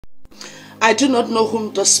I do not know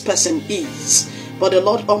whom this person is, but the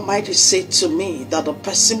Lord Almighty said to me that the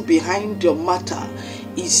person behind your matter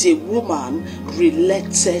is a woman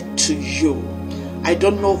related to you. I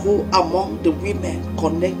don't know who among the women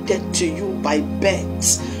connected to you by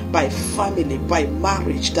birth, by family, by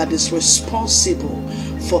marriage that is responsible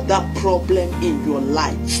for that problem in your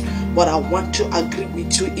life. But I want to agree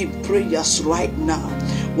with you in prayers right now.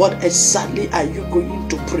 What exactly are you going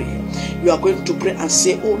to pray? You are going to pray and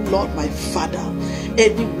say, oh Lord, my Father,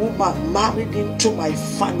 any woman married into my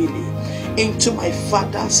family, into my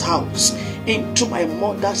father's house, into my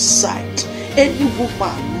mother's side, any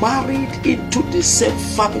woman married into the same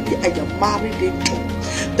family I am married into,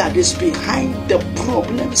 that is behind the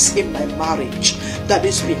problems in my marriage, that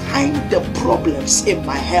is behind the problems in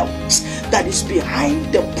my health, that is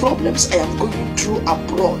behind the problems I am going through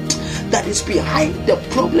abroad, that is behind the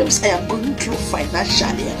problems I am going through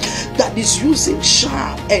financially, that is using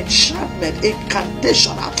charm, enchantment,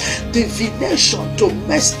 incantation, divination to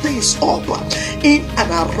mess things up in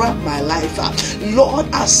and around my life. Lord,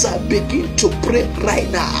 as I begin to pray right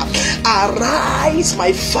now, arise,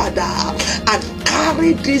 my Father, and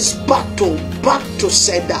carry this battle back to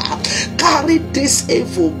sender. Carry this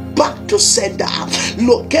evil back to sender.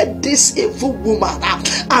 Locate this evil woman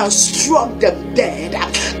and struck them dead.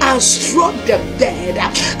 And struck them dead.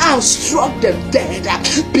 And struck them dead.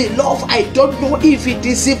 Beloved, I don't know if it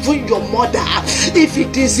is even your mother, if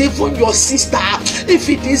it is even your sister, if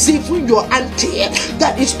it is even your auntie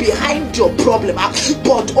that is behind your problem.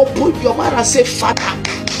 But open your mouth and say, Father,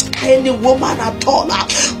 any woman at all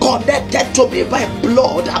connected to me by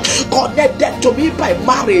blood, connected to me by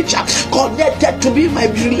marriage, connected to me by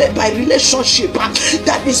relationship,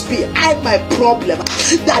 that is behind my problem,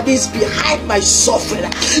 that is behind my suffering,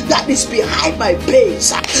 that is behind my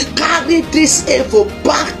pains, carry this evil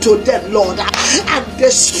back to them, Lord, and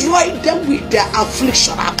destroy them with their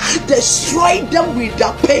affliction, destroy them with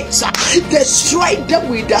their pains, destroy them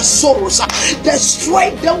with their sorrows,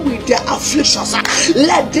 destroy them with their afflictions.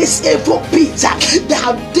 Let this evil pit that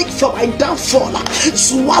have dig for my downfall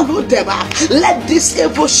swallow them. Let this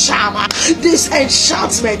evil charm, this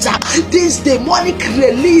enchantment, these demonic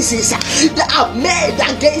releases that are made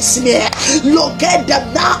against me, locate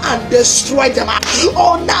them now and destroy them.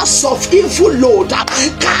 Owners of evil, Lord,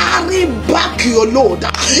 carry back your load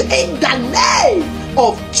in the name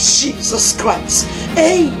of Jesus Christ.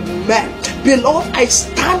 Amen. Beloved, I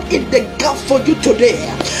stand in the gap for you today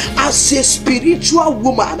as a spiritual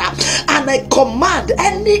woman, and I command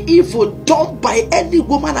any evil done by any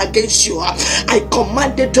woman against you, I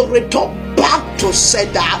command it to return back to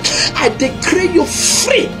sender. I decree you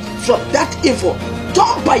free from that evil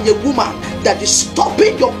done by a woman that is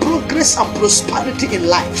stopping your progress and prosperity in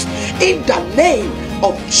life. In the name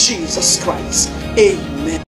of Jesus Christ. Amen.